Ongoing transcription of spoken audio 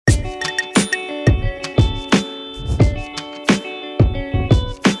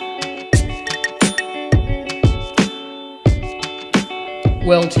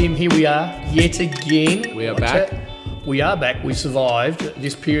Well, Tim, here we are yet again. We are back. We are back. We survived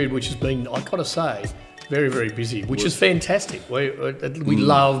this period, which has been, I've got to say, very, very busy, which is fantastic. We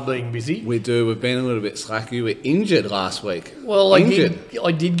love being busy. We do. We've been a little bit slack. You were injured last week. Well, I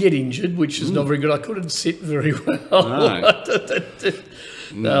did get injured, which is not very good. I couldn't sit very well.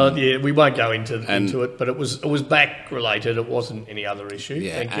 No. Yeah, we won't go into it, but it was back related. It wasn't any other issue.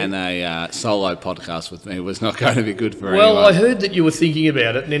 Yeah, and a solo podcast with me was not going to be good for anyone. Well, I heard that you were thinking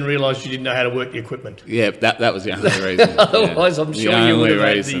about it and then realised you didn't know how to work the equipment. Yeah, that was the only reason. Otherwise, I'm sure you would have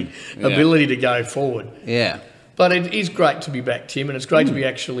had the ability to go forward. Yeah. But it is great to be back, Tim, and it's great to be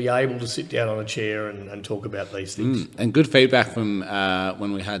actually able to sit down on a chair and talk about these things. And good feedback from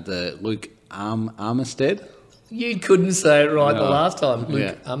when we had the Luke Armistead. You couldn't say it right the last time,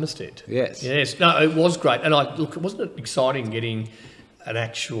 Luke Armistead. Yes. Yes. No, it was great. And wasn't it exciting getting an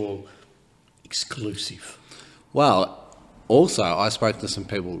actual exclusive? Well, also, I spoke to some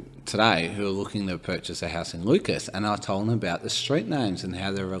people today who are looking to purchase a house in Lucas, and I told them about the street names and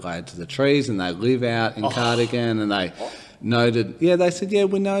how they're related to the trees, and they live out in Cardigan, and they noted, they said,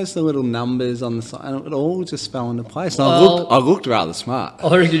 we noticed the little numbers on the side, and it all just fell into place. And I looked rather smart.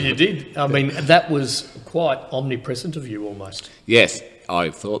 I reckon you did. I mean, that was quite omnipresent of you almost. Yes, I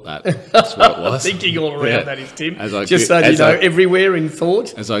thought that. That's what it was. Thinking all around that is, Tim. Just so you know, everywhere in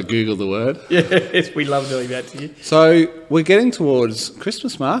thought. As I Googled the word. Yes, we love doing that to you. So we're getting towards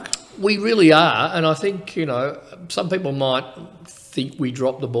Christmas, Mark. We really are, and I think, some people might think we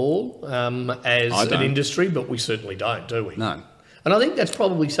dropped the ball as an industry, but we certainly don't, do we? No. And I think that's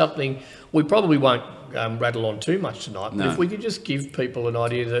probably something we probably won't rattle on too much tonight, but if we could just give people an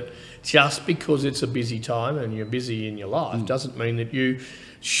idea that just because it's a busy time and you're busy in your life doesn't mean that you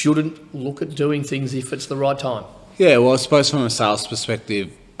shouldn't look at doing things if it's the right time. Yeah, well, I suppose from a sales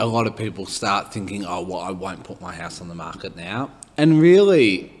perspective, a lot of people start thinking, I won't put my house on the market now. And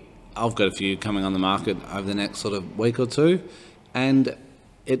really, I've got a few coming on the market over the next sort of week or two, and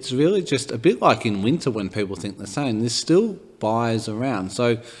it's really just a bit like in winter when people think the same. There's still buyers around.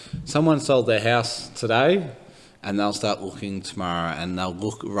 So someone sold their house today and they'll start looking tomorrow, and they'll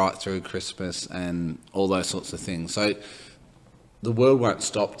look right through Christmas and all those sorts of things. So the world won't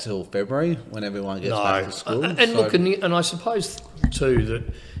stop till February when everyone gets back to school. And I suppose too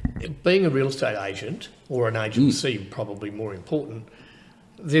that being a real estate agent or an agency, probably more important,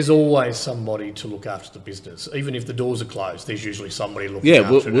 there's always somebody to look after the business. Even if the doors are closed, there's usually somebody looking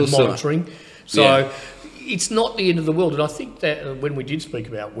after it and monitoring. So it's not the end of the world. And I think that when we did speak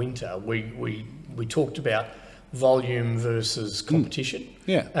about winter, we talked about volume versus competition.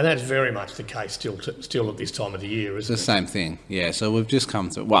 Yeah. And that's very much the case still at this time of the year, isn't it? It's the same thing. Yeah. So we've just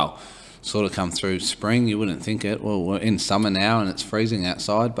come through, sort of come through spring. You wouldn't think it. Well, we're in summer now and it's freezing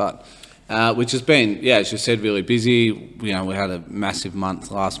outside, but... which has been, as you said, really busy. We had a massive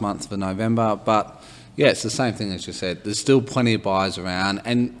month last month for November, but it's the same thing as you said. There's still plenty of buyers around,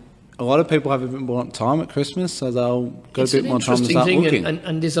 and a lot of people have a bit more time at Christmas, so they'll go a bit more time to start looking.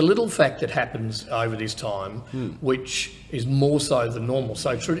 And there's a little fact that happens over this time, which is more so than normal.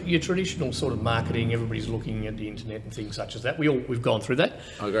 So your traditional sort of marketing, everybody's looking at the internet and things such as that. We've gone through that.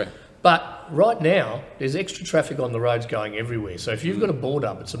 I agree. But right now, there's extra traffic on the roads going everywhere. So if you've got a board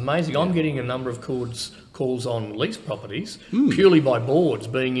up, it's amazing. I'm getting a number of calls on lease properties purely by boards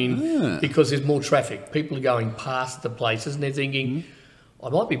being in because there's more traffic. People are going past the places and they're thinking, I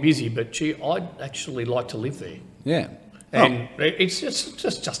might be busy, but gee, I'd actually like to live there. Yeah. And it's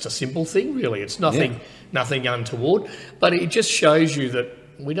just a simple thing, really. It's nothing untoward, but it just shows you that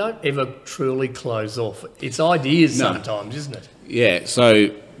we don't ever truly close off. It's ideas sometimes, isn't it? Yeah, so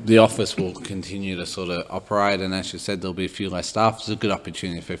the office will continue to sort of operate, and as you said, there'll be a few less staff. It's a good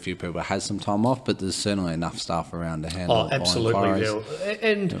opportunity for a few people to have some time off, but there's certainly enough staff around to handle all absolutely.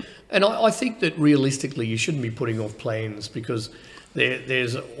 And I think that realistically you shouldn't be putting off plans because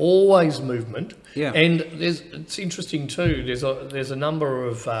there's always movement. Yeah. And it's interesting too, there's a number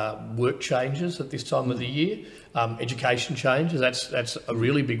of work changes at this time of the year, education changes, that's a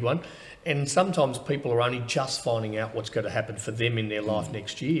really big one. And sometimes people are only just finding out what's going to happen for them in their life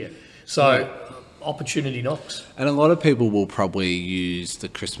next year. So opportunity knocks. And a lot of people will probably use the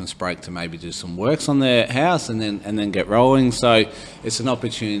Christmas break to maybe do some works on their house and then get rolling. So it's an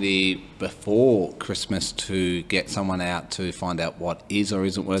opportunity before Christmas to get someone out to find out what is or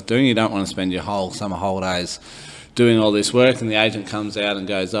isn't worth doing. You don't want to spend your whole summer holidays doing all this work and the agent comes out and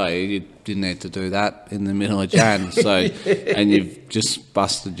goes, you didn't need to do that in the middle of Jan, and you've just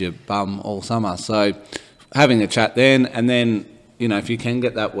busted your bum all summer. So having a chat then, and then, if you can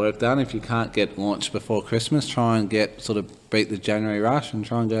get that work done, if you can't get launched before Christmas, try and beat the January rush and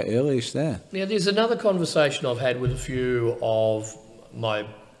try and go early-ish there. Now, there's another conversation I've had with a few of my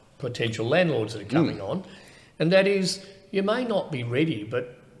potential landlords that are coming on, and that is you may not be ready,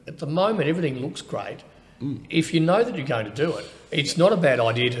 but at the moment everything looks great. If you know that you're going to do it, it's not a bad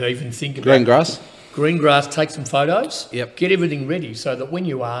idea to even think about green grass, take some photos, get everything ready so that when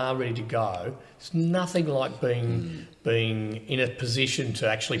you are ready to go, it's nothing like being in a position to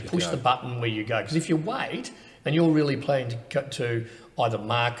actually push the button where you go. Because if you wait and you're really planning to either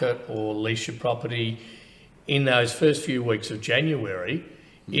market or lease your property in those first few weeks of January,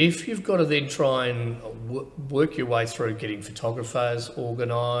 if you've got to then try and work your way through getting photographers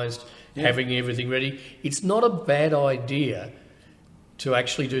organised, having everything ready, it's not a bad idea to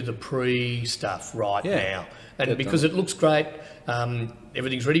actually do the pre-stuff now. And because it looks great,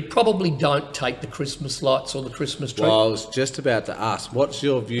 everything's ready. Probably don't take the Christmas lights or the Christmas tree. Well, I was just about to ask, what's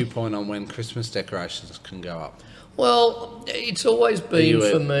your viewpoint on when Christmas decorations can go up? Well, it's always been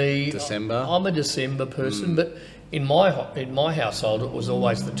for me. December? I'm a December person, but in my household, it was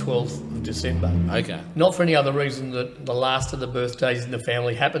always the 12th of December. Okay. Not for any other reason that the last of the birthdays in the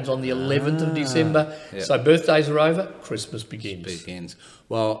family happens on the 11th of December. Yep. So birthdays are over, Christmas begins.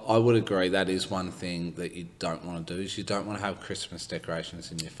 Well, I would agree. That is one thing that you don't want to do, is you don't want to have Christmas decorations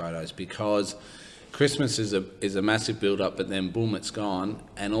in your photos, because Christmas is a massive build-up, but then boom, it's gone.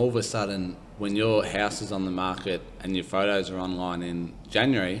 And all of a sudden, when your house is on the market and your photos are online in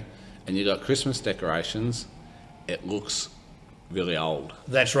January and you've got Christmas decorations, it looks really old.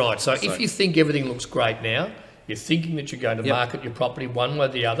 That's right. So if you think everything looks great now, you're thinking that you're going to market your property one way or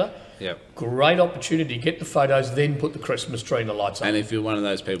the other, great opportunity. Get the photos, then put the Christmas tree and the lights on. And if you're one of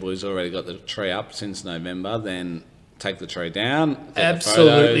those people who's already got the tree up since November, then take the tree down.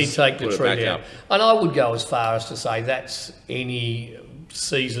 Absolutely, take the tree down. And I would go as far as to say that's any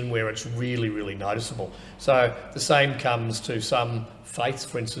season where it's really, really noticeable. So the same comes to some faiths,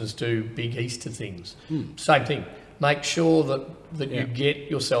 for instance, do big Easter things. Same thing. Make sure that you get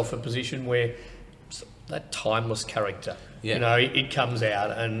yourself a position where that timeless character, it comes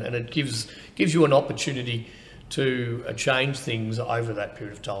out and it gives you an opportunity to change things over that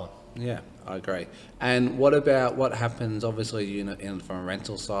period of time. Yeah, I agree. And what happens, obviously, from a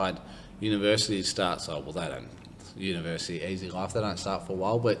rental side, university starts, university, easy life, they don't start for a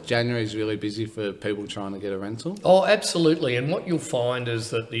while, but January is really busy for people trying to get a rental? Oh, absolutely. And what you'll find is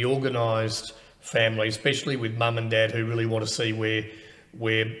that the organised family, especially with mum and dad who really want to see where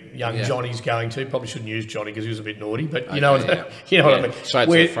young Johnny's going to, probably shouldn't use Johnny because he was a bit naughty, but you know what I mean. Straight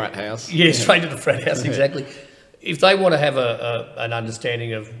to the frat house. Yeah, straight to the frat house, exactly. If they want to have an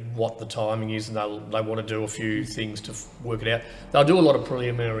understanding of what the timing is and they want to do a few things to work it out, they'll do a lot of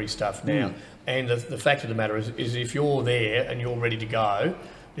preliminary stuff now. And the fact of the matter is if you're there and you're ready to go,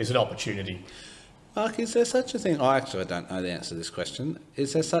 there's an opportunity. Mark, is there such a thing? I don't know the answer to this question.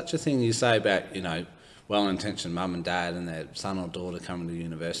 Is there such a thing you say about, well-intentioned mum and dad and their son or daughter coming to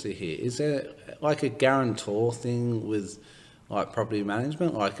university here? Is there like a guarantor thing with property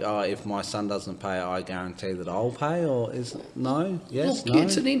management? If my son doesn't pay, I guarantee that I'll pay? Or is it no? Yes, Look, no?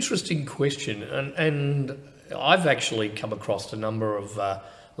 It's an interesting question. And I've actually come across a number of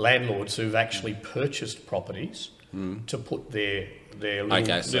landlords who've actually purchased properties to put their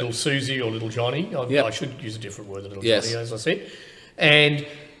little Susie or little Johnny. I should use a different word than little Johnny, as I said. And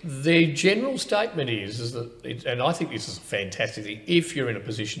their general statement is that, and I think this is a fantastic thing, if you're in a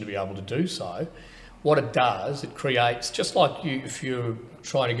position to be able to do so, what it does, it creates, just like if you're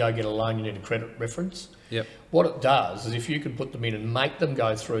trying to go get a loan, you need a credit reference. Yep. What it does is if you can put them in and make them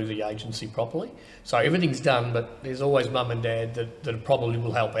go through the agency properly, so everything's done, but there's always mum and dad that probably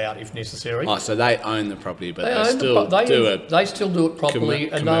will help out if necessary. Oh, so they own the property, but they still do it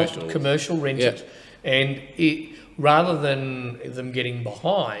properly and they'll commercial rent it. And rather than them getting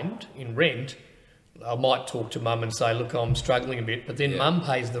behind in rent, I might talk to mum and say, look, I'm struggling a bit, but then mum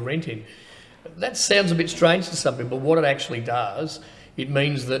pays the rent in. That sounds a bit strange to some people, but what it actually does, it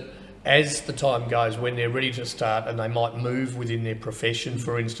means that as the time goes, when they're ready to start and they might move within their profession,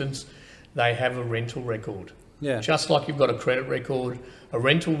 for instance, they have a rental record. Yeah. Just like you've got a credit record, a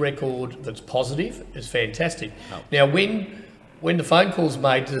rental record that's positive is fantastic. Oh. Now, when the phone call's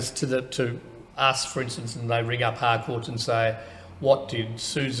made to us, for instance, and they ring up Harcourt and say, what did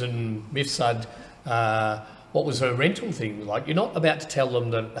Susan Mifsud, what was her rental thing like? You're not about to tell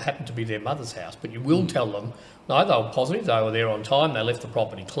them that it happened to be their mother's house, but you will tell them, no, they were positive, they were there on time, they left the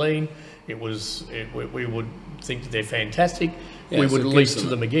property clean, we would think that they're fantastic, we would lease to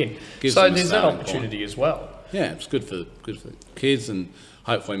them again. So there's that opportunity as well. Yeah, it's good for the kids, and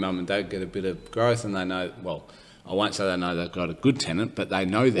hopefully mum and dad get a bit of growth and they know, well, I won't say they know they've got a good tenant, but they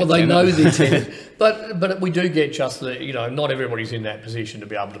know their tenant. Well, they know their tenant. But we do get just not everybody's in that position to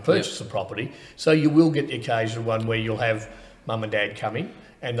be able to purchase a property. So you will get the occasional one where you'll have mum and dad come in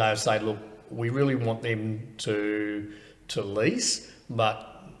and they'll say, look, we really want them to lease, but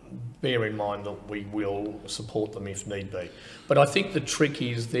bear in mind that we will support them if need be. But I think the trick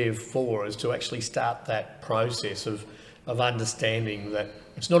is therefore is to actually start that process of understanding that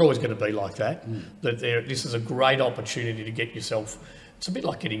it's not always going to be like that, that this is a great opportunity to get yourself, it's a bit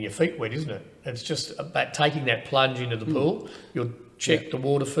like getting your feet wet, isn't it? It's just about taking that plunge into the pool. You'll check the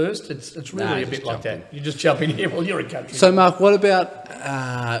water first. It's really a bit like that. You just jump in here, well, you're a country. So, Mark, what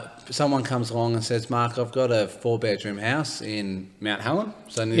about someone comes along and says, Mark, I've got a 4-bedroom house in Mount Helen,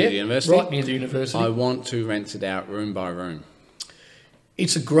 so near the university. Right near the university. I want to rent it out room by room.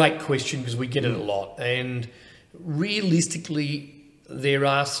 It's a great question because we get it a lot. And realistically, there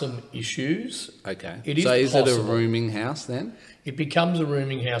are some issues. Okay. Is it a possible. rooming house then? It becomes a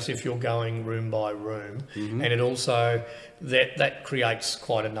rooming house if you're going room by room, and it also that creates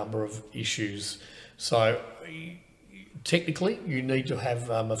quite a number of issues. So technically, you need to have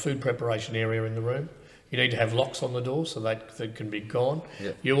a food preparation area in the room. You need to have locks on the door so that can be gone.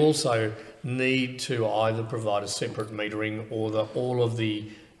 Yep. You also need to either provide a separate metering or all of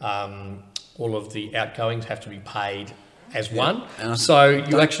the outgoings have to be paid as one. So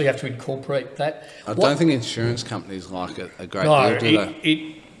you actually have to incorporate that. I don't think insurance companies like it a great deal, do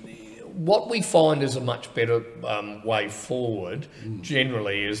they? What we find is a much better way forward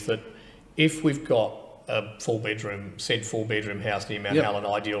generally is that if we've got a 4-bedroom house near Mount Helen,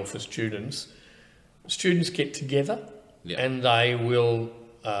 ideal for students get together and they will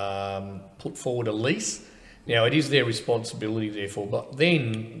put forward a lease. Now, it is their responsibility, therefore, but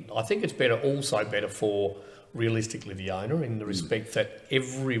then I think it's better for realistically the owner in the respect that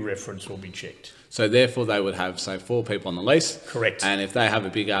every reference will be checked. So therefore they would have, say, 4 people on the lease. Correct. And if they have a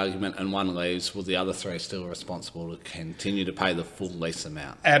big argument and one leaves, will the other 3 still responsible to continue to pay the full lease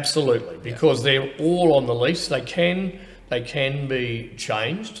amount? Absolutely, because they're all on the lease. They can be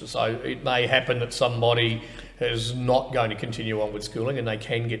changed. So it may happen that somebody is not going to continue on with schooling and they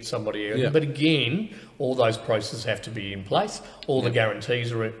can get somebody else. Yeah. But again, all those processes have to be in place. All the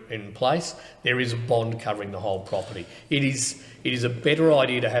guarantees are in place. There is a bond covering the whole property. It is a better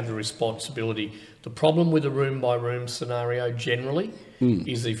idea to have the responsibility. The problem with a room-by-room scenario generally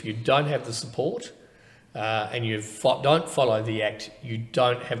is if you don't have the support and you don't follow the Act, you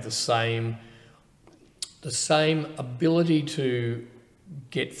don't have the same ability to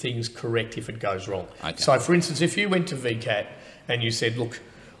get things correct if it goes wrong. Okay. So, for instance, if you went to VCAT and you said, look,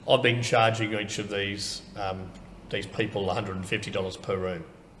 I've been charging each of these people $150 per room,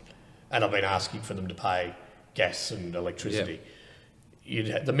 and I've been asking for them to pay gas and electricity,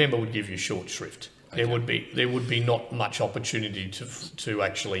 the member would give you short shrift. Okay. There would be not much opportunity to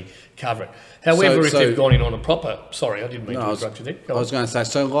actually cover it. However, if they've gone in on a proper... Sorry, I didn't mean to interrupt you there. I was going to say,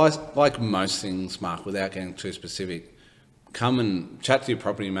 so like most things, Mark, without getting too specific, come and chat to your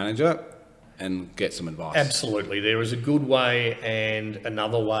property manager and get some advice. Absolutely. There is a good way and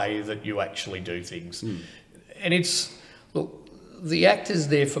another way that you actually do things. And the Act is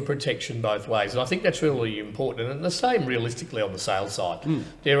there for protection both ways, and I think that's really important. And the same realistically on the sales side.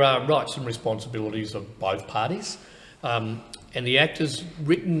 There are rights and responsibilities of both parties, and the Act is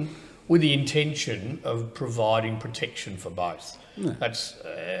written with the intention of providing protection for both.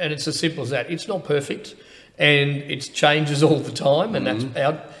 And it's as simple as that. It's not perfect, and it changes all the time, and that's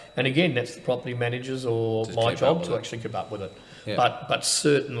that's the property managers or my job to actually keep up with it. Yeah. But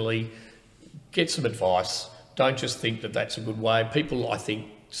certainly get some advice. Don't just think that that's a good way. People, I think,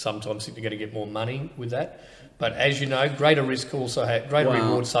 sometimes think they're going to get more money with that. But as you know, greater risk also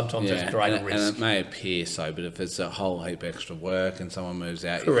reward sometimes has greater risk. And it may appear so, but if it's a whole heap extra work and someone moves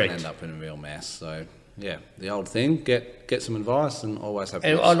out, you can end up in a real mess. So, yeah, the old thing, get some advice and always have...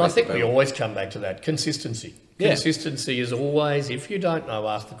 And I think we always come back to that, consistency. Yeah. Consistency is always, if you don't know,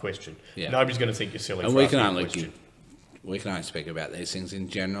 ask the question. Yeah. Nobody's going to think you're silly and for asking a question. We can only speak about these things in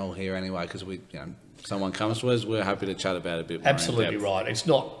general here anyway, because someone comes to us, we're happy to chat about it a bit more. Absolutely right. It's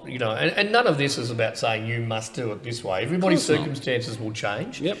not, and none of this is about saying you must do it this way. Everybody's circumstances will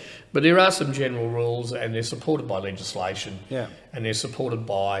change. Yep. But there are some general rules, and they're supported by legislation. Yeah. And they're supported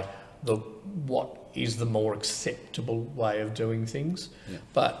by what is the more acceptable way of doing things. Yeah.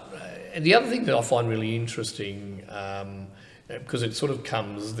 But the other thing that I find really interesting, because it sort of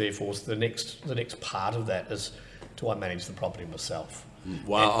comes, therefore, the next part of that is, do I manage the property myself?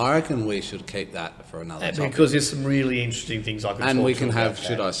 Well, I reckon we should keep that for another topic. Because there's some really interesting things I could talk about. And we can have,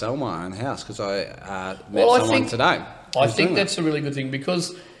 should I sell my own house? Because I met someone today. I think that's a really good thing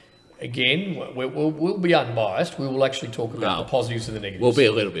because, again, we'll be unbiased. We will actually talk about the positives and the negatives. We'll be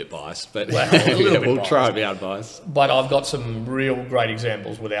a little bit biased, but we'll try to be unbiased. But I've got some real great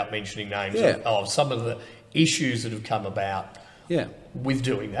examples without mentioning names of some of the issues that have come about Yeah. with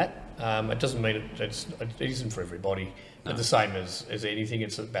doing that. It doesn't mean it isn't for everybody, but the same as anything,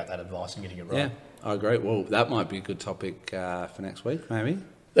 it's about that advice and getting it right. Yeah, I agree. Well, that might be a good topic for next week, maybe.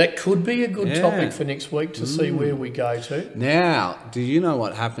 That could be a good Yeah. topic for next week to see where we go to. Now, do you know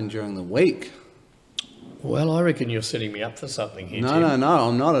what happened during the week? Well, I reckon you're setting me up for something here, No, Tim. no, no,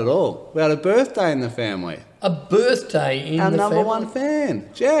 I'm not at all. We had a birthday in the family. A birthday in Our the number family. one fan,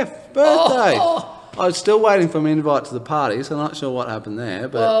 Jeff, birthday. Oh. I was still waiting for an invite to the party, so I'm not sure what happened there.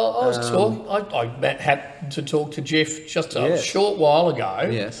 But Well, I was I happened to talk to Jeff just a Yes. short while ago.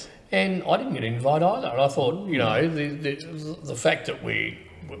 Yes. And I didn't get an invite either. And I thought, the fact that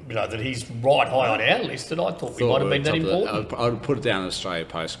that he's right high on our list, that I thought we might have been that important. I would put it down Australia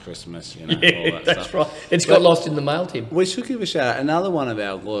post Christmas. All Yeah, that that's stuff. right. It's got lost in the mail, Tim. We should give a shout out. Another one of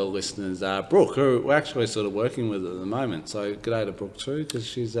our loyal listeners, Brooke, who we're actually sort of working with at the moment. So g'day to Brooke too, because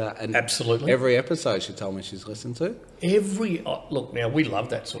she's Absolutely. every episode she told me she's listened to. Look, now we love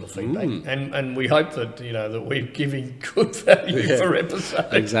that sort of feedback, and we hope that that we're giving good value for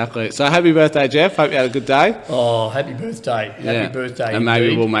episodes. Exactly. So happy birthday, Jeff. Hope you had a good day. Oh, happy birthday! Happy birthday! And maybe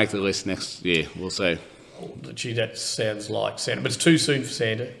indeed. we'll make the list next year. We'll see. Gee, that sounds like Santa, but it's too soon for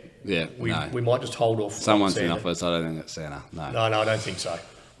Santa. Yeah. We no. might just hold off. Someone's on in Santa. office. I don't think it's Santa. No. No, I don't think so.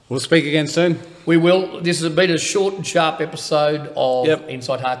 We'll speak again soon. We will. This has been a short and sharp episode of Yep.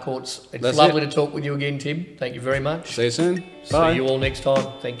 Inside Harcourts. It's That's lovely it. to talk with you again, Tim. Thank you very much. See you soon. Bye. See you all next time.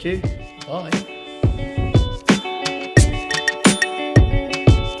 Thank you. Bye.